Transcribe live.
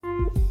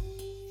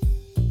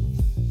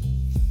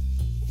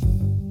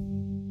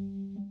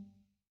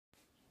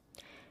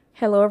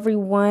Hello,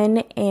 everyone,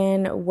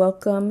 and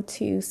welcome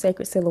to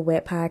Sacred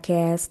Silhouette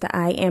Podcast.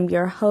 I am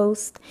your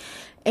host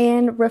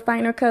and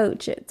refiner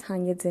coach,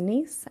 Tanya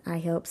Denise. I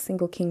help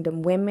single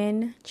kingdom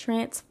women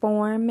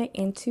transform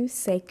into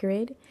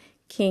sacred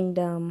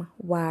kingdom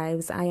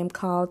wives. I am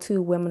called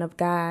to women of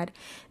God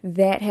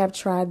that have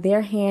tried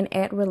their hand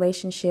at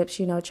relationships,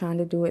 trying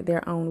to do it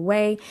their own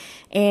way,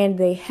 and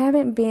they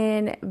haven't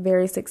been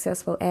very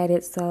successful at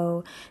it.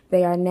 So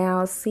they are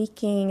now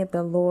seeking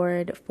the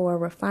Lord for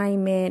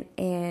refinement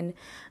and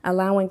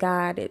allowing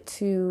God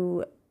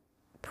to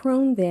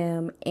prune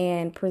them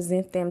and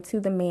present them to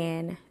the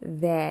man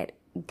that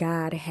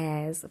God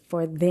has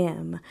for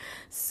them.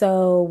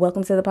 So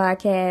welcome to the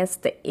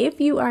podcast. If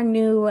you are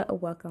new,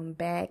 welcome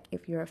back.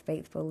 If you're a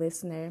faithful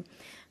listener,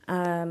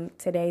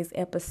 today's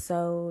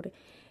episode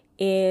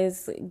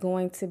is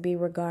going to be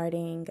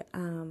regarding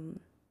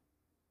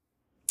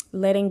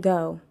letting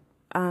go.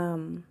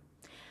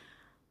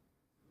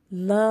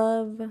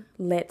 Love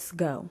lets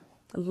go.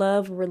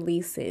 Love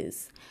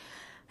releases.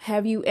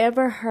 Have you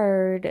ever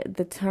heard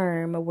the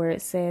term where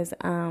it says,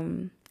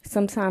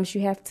 sometimes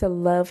you have to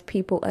love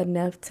people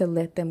enough to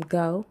let them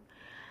go?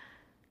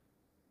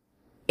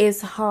 It's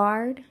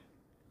hard,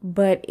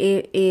 but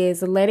it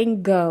is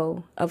letting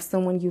go of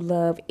someone you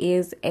love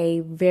it's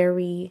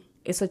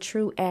a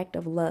true act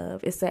of love.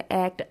 It's an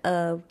act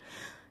of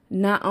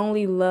not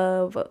only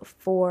love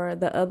for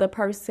the other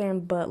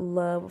person, but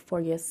love for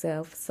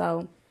yourself.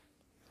 So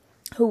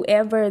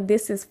whoever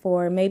this is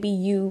for, maybe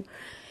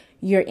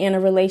you're in a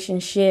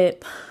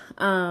relationship,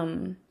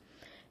 and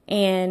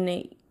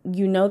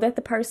you know that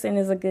the person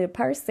is a good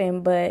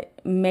person, but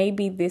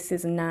maybe this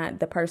is not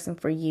the person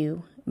for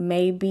you.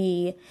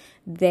 Maybe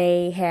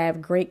they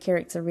have great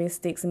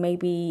characteristics.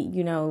 Maybe,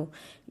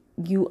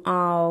 you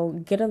all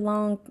get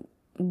along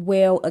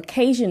well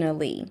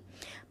occasionally.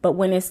 But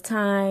when it's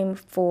time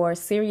for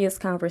serious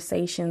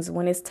conversations,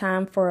 when it's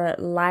time for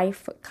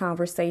life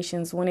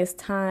conversations, when it's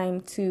time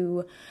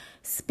to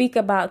speak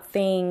about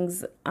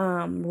things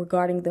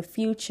regarding the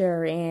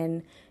future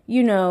and,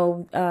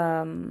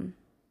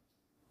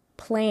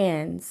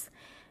 plans,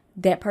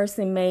 that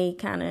person may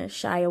kind of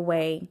shy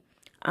away.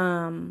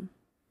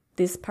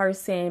 This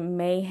person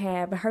may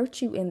have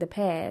hurt you in the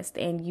past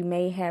and you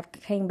may have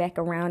came back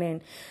around and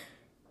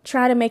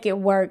try to make it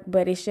work,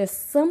 but it's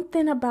just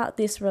something about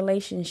this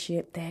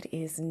relationship that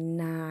is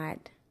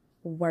not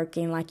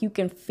working. Like you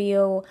can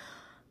feel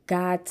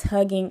God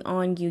tugging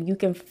on you. You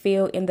can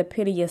feel in the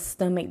pit of your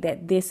stomach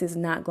that this is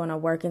not going to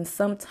work. And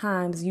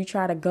sometimes you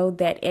try to go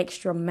that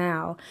extra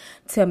mile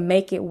to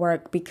make it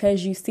work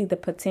because you see the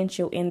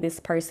potential in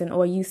this person,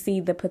 or you see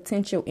the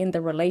potential in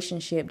the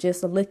relationship,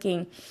 just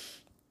looking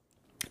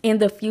in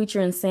the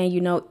future and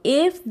saying,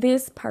 if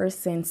this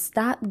person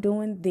stopped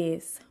doing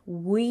this,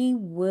 we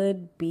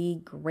would be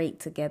great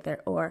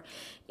together. Or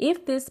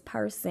if this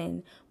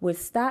person would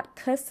stop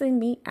cussing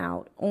me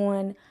out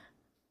on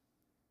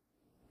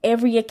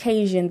every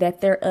occasion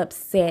that they're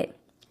upset,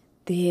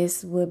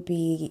 this would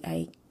be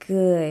a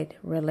good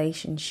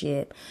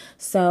relationship.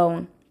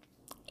 So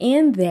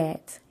in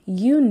that,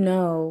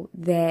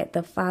 that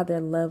the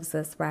Father loves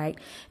us, right?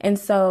 And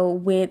so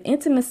with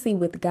intimacy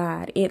with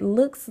God, it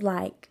looks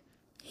like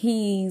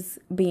He's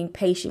being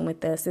patient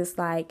with us. It's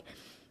like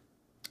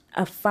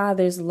a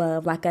father's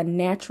love, like a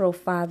natural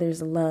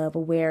father's love,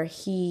 where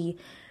He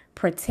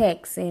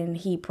protects and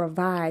He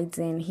provides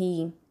and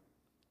He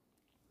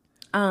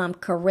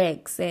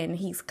corrects, and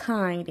He's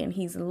kind and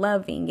He's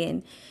loving,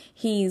 and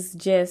He's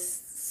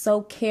just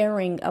so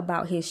caring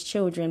about His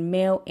children,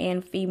 male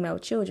and female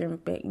children.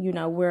 But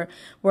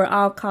we're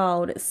all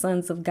called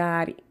sons of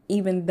God,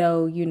 even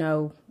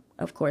though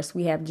of course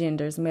we have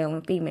genders, male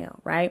and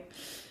female, right?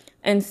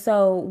 And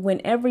so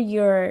whenever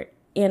you're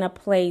in a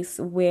place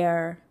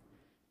where,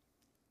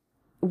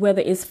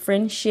 whether it's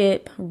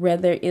friendship,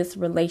 whether it's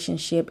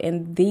relationship,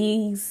 and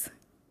these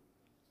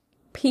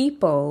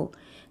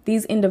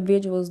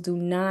individuals do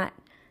not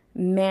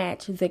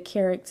match the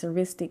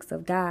characteristics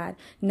of God.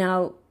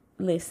 Now,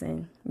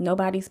 listen,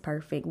 nobody's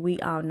perfect. We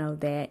all know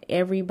that.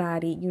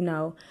 Everybody,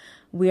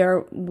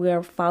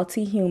 we're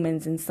faulty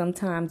humans, and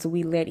sometimes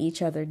we let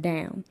each other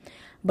down.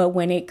 But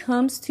when it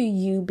comes to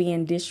you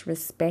being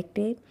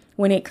disrespected,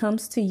 when it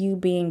comes to you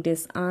being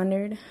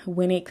dishonored,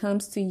 when it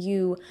comes to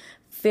you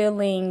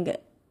feeling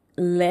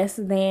less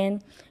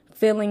than,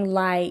 feeling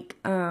like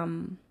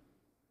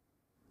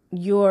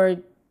you're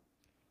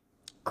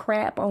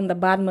crap on the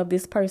bottom of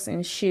this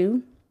person's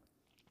shoe,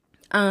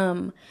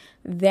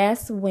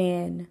 that's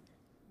when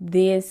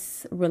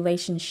this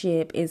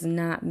relationship is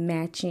not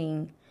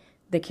matching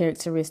the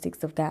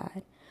characteristics of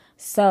God.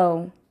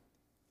 So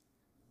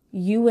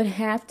you would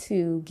have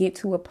to get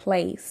to a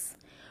place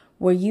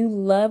where you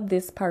love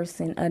this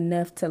person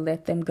enough to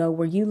let them go,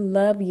 where you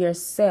love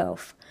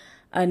yourself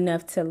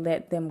enough to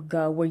let them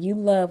go, where you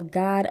love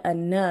God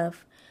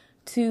enough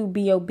to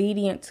be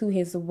obedient to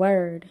His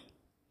word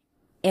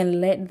and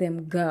let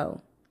them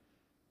go.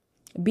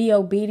 Be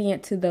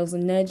obedient to those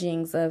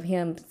nudgings of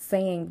Him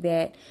saying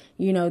that,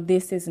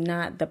 this is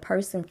not the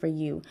person for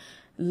you.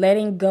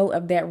 letting go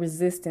of that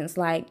resistance.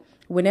 Like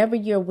whenever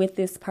you're with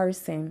this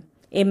person,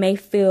 it may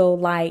feel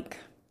like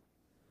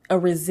a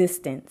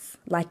resistance,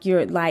 like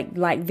you're like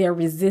they're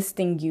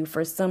resisting you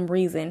for some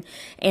reason.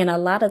 And a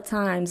lot of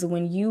times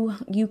when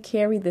you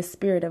carry the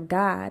Spirit of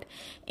God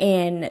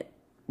and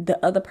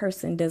the other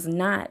person does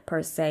not,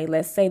 per se,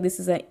 let's say this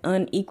is an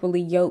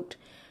unequally yoked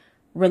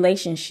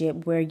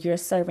relationship where you're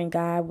serving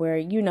God, where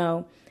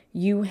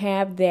you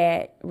have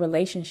that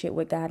relationship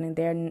with God and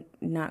they're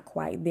not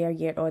quite there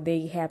yet, or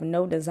they have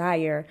no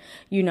desire,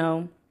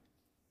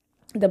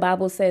 the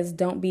Bible says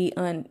don't be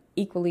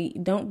unequally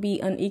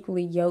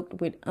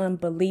yoked with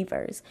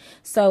unbelievers.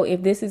 So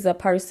if this is a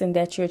person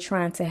that you're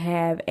trying to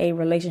have a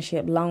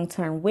relationship long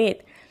term with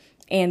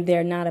and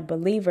they're not a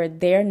believer,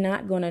 they're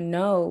not going to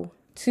know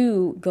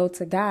to go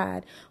to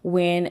God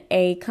when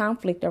a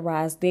conflict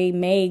arises. They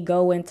may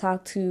go and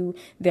talk to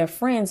their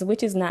friends,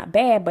 which is not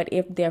bad, but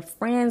if their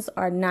friends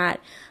are not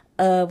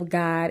of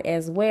God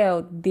as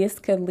well, this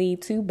could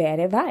lead to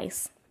bad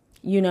advice.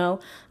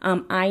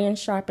 Iron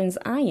sharpens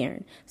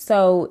iron.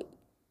 So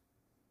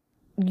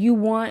you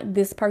want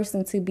this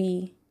person to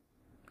be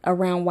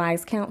around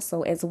wise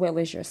counsel as well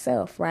as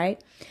yourself,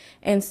 right?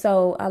 And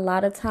so a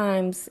lot of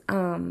times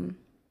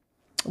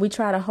we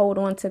try to hold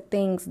on to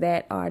things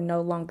that are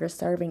no longer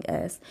serving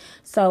us.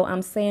 So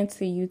I'm saying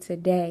to you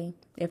today,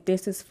 if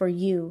this is for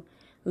you,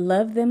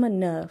 love them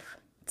enough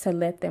to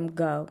let them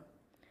go.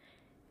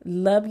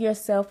 Love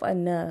yourself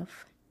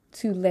enough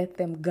to let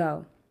them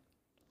go.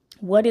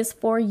 What is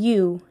for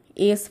you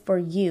is for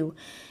you.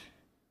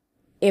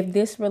 If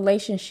this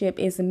relationship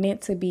is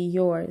meant to be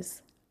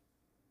yours,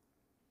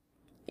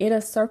 it'll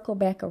circle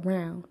back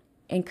around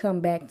and come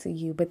back to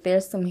you. But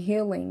there's some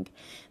healing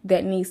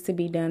that needs to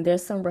be done.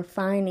 There's some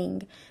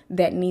refining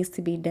that needs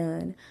to be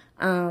done.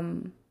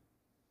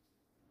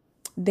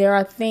 There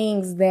are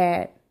things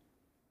that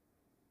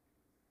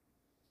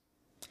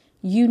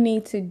you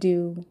need to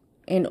do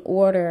in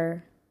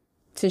order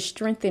to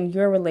strengthen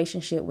your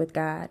relationship with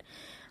God.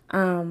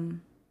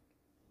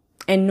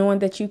 And knowing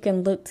that you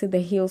can look to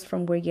the hills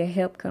from where your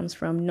help comes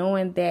from,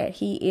 knowing that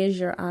He is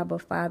your Abba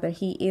Father,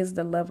 He is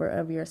the lover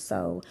of your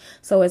soul.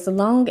 So as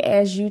long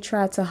as you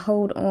try to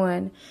hold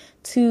on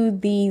to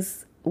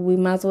these, we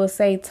might as well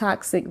say,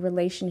 toxic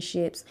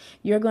relationships,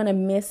 you're going to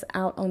miss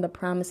out on the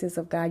promises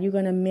of God. You're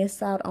going to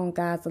miss out on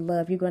God's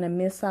love. You're going to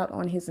miss out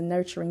on His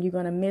nurturing. You're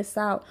going to miss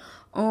out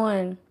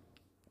on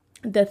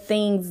the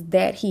things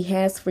that He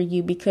has for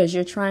you because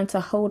you're trying to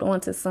hold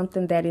on to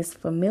something that is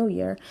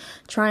familiar,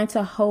 trying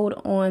to hold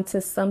on to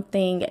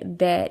something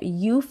that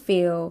you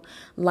feel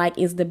like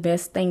is the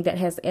best thing that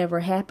has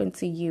ever happened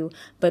to you.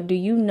 But do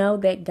you know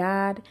that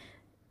God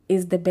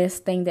is the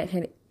best thing that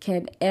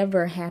can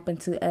ever happen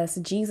to us?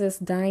 Jesus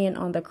dying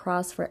on the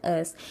cross for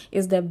us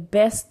is the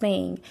best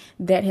thing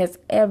that has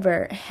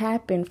ever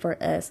happened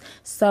for us.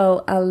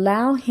 So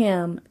allow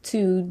Him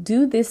to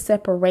do this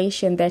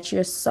separation that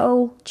you're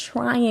so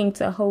trying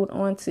to hold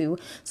on to,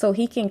 so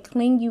He can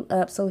clean you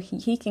up, so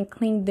he can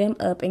clean them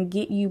up and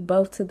get you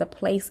both to the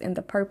place and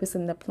the purpose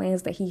and the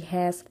plans that He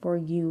has for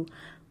you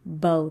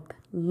both.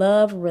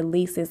 Love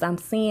releases. I'm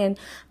seeing,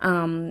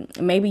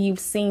 maybe you've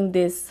seen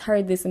this,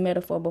 heard this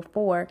metaphor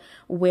before,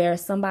 where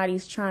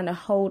somebody's trying to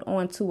hold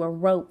on to a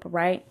rope,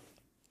 right?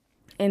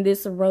 And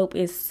this rope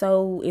it's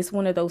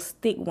one of those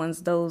thick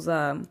ones, those,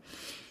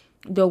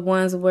 the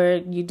ones where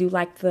you do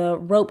like the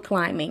rope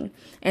climbing.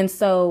 And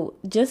so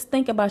just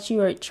think about you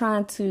are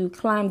trying to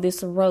climb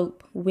this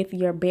rope with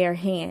your bare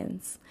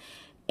hands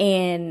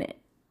and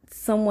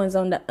someone's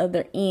on the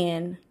other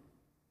end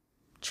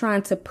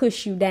trying to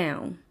push you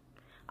down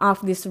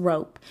off this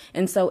rope.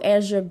 And so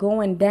as you're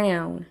going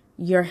down,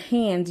 your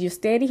hands, you're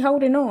steady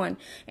holding on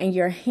and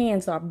your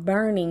hands are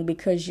burning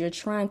because you're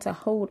trying to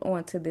hold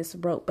on to this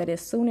rope. But as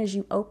soon as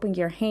you open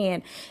your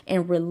hand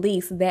and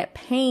release, that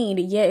pain,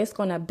 yeah, it's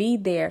going to be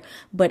there,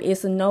 but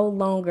it's no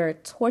longer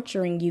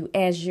torturing you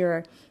as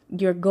you're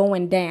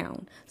going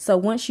down. So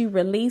once you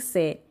release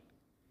it,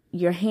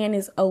 your hand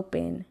is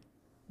open.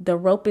 The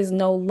rope is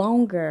no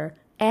longer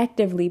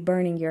actively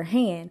burning your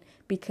hand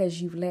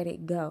because you've let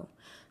it go.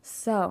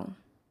 So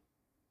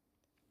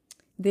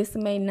this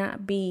may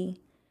not be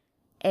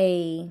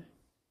a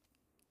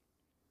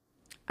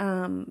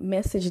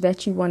message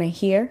that you want to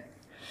hear,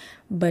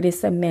 but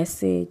it's a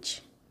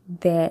message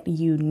that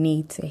you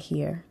need to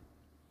hear.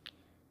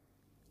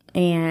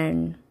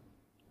 And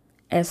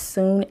as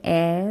soon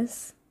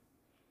as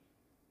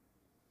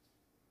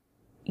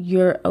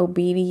your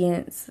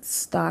obedience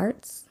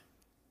starts,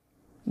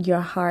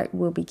 your heart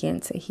will begin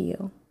to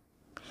heal.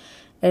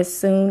 As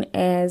soon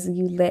as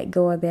you let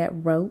go of that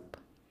rope,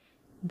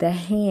 the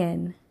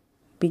hand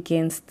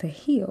begins to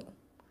heal.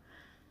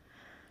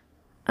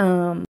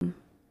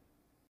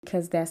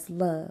 Because that's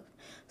love.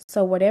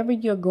 So whatever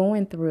you're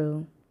going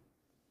through,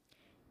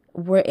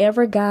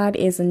 wherever God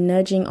is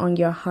nudging on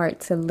your heart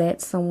to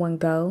let someone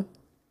go,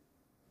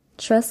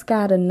 trust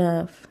God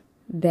enough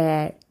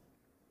that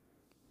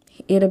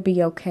it'll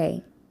be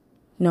okay.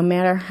 No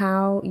matter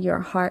how your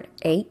heart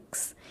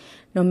aches,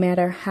 no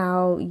matter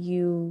how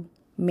you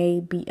may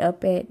be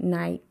up at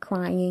night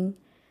crying,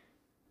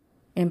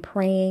 and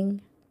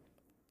praying,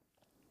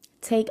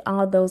 take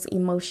all those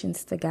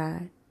emotions to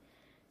God.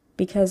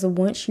 Because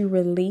once you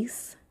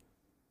release,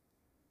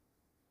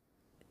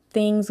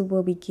 things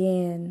will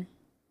begin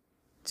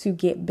to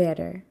get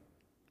better.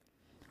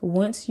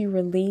 Once you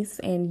release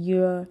and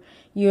you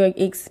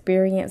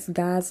experience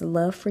God's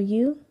love for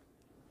you,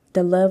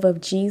 the love of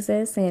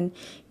Jesus, and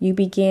you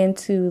begin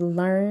to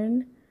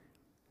learn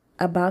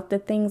about the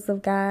things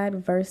of God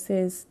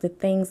versus the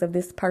things of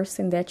this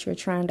person that you're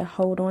trying to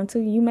hold on to.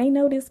 You may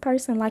know this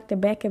person like the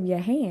back of your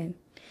hand.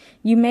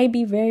 You may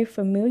be very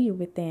familiar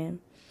with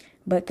them,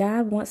 but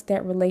God wants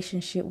that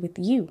relationship with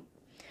you.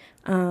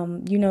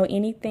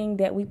 Anything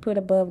that we put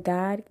above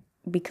God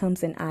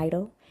becomes an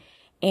idol.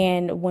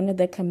 And one of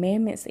the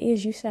commandments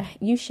is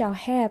you shall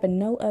have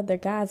no other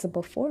gods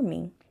before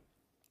me.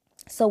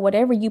 So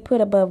whatever you put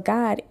above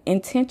God,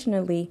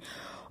 intentionally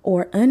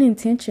or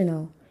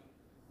unintentional,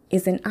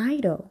 is an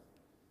idol.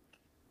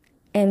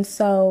 And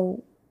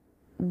so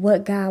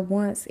what God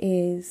wants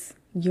is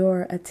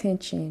your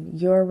attention,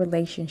 your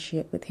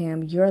relationship with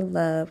him, your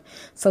love,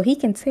 so he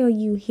can tell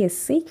you his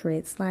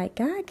secrets. Like,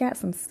 God got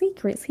some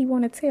secrets he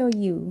want to tell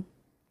you.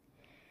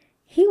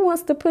 He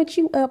wants to put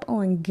you up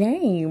on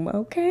game,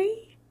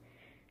 okay?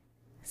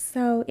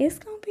 So it's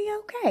going to be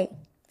okay.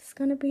 It's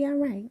going to be all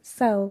right.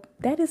 So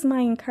that is my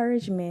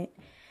encouragement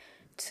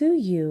to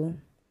you.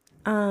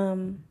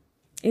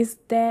 Is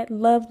that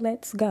love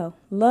lets go.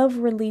 Love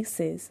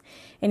releases.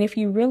 And if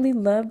you really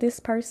love this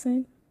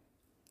person,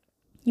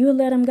 you will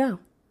let them go,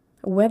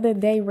 whether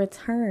they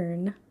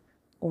return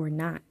or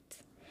not.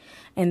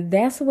 And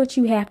that's what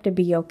you have to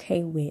be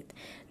okay with.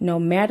 No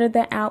matter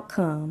the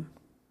outcome,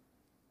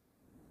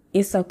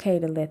 it's okay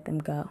to let them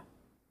go.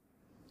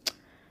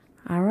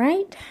 All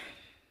right.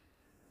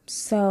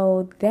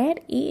 So that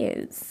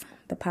is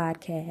the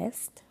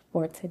podcast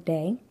for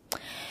today.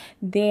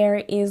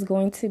 There is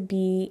going to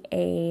be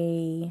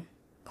a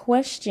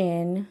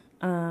question,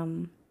 a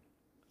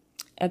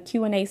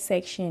Q&A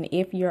section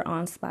if you're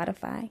on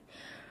Spotify,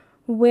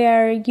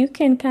 where you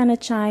can kind of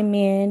chime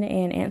in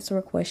and answer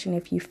a question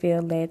if you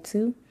feel led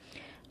to.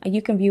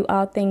 You can view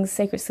all things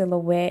Sacred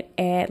Silhouette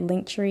at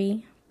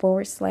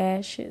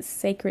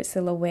Linktree/Sacred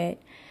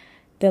Silhouette.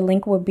 The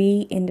link will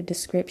be in the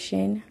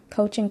description.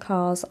 Coaching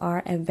calls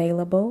are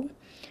available.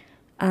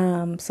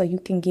 So you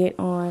can get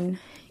on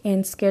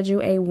and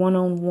schedule a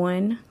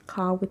one-on-one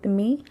call with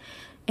me.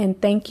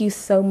 And thank you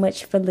so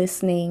much for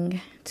listening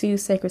to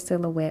Sacred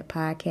Silhouette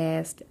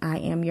Podcast. I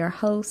am your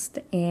host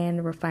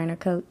and refiner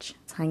coach,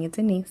 Tanya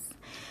Denise.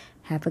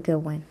 Have a good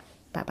one.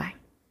 Bye-bye.